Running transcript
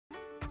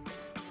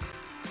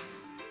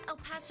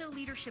Paso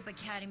Leadership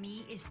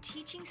Academy is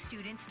teaching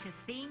students to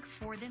think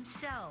for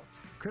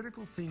themselves.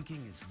 Critical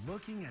thinking is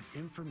looking at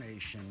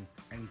information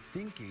and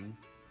thinking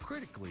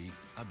critically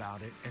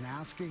about it and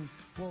asking,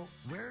 well,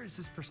 where is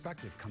this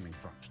perspective coming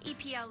from?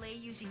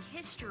 EPLA using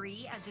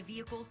history as a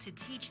vehicle to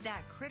teach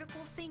that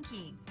critical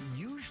thinking.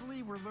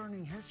 Usually we're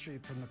learning history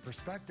from the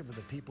perspective of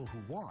the people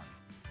who won.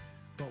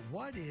 But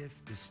what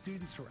if the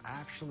students are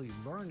actually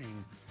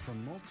learning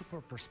from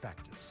multiple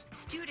perspectives?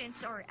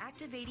 Students are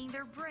activating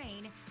their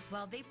brain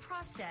while they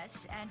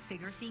process and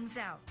figure things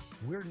out.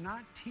 We're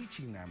not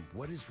teaching them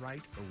what is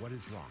right or what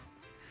is wrong.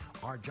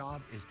 Our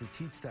job is to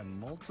teach them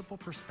multiple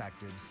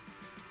perspectives,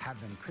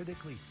 have them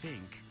critically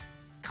think,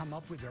 come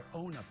up with their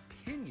own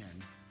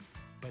opinion,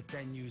 but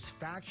then use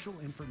factual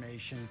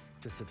information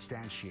to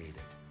substantiate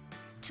it.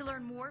 To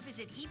learn more,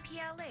 visit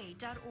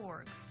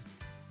EPLA.org.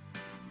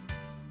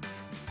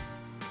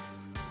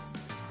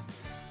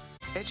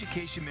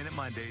 Education Minute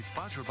Monday,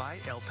 sponsored by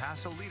El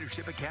Paso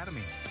Leadership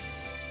Academy.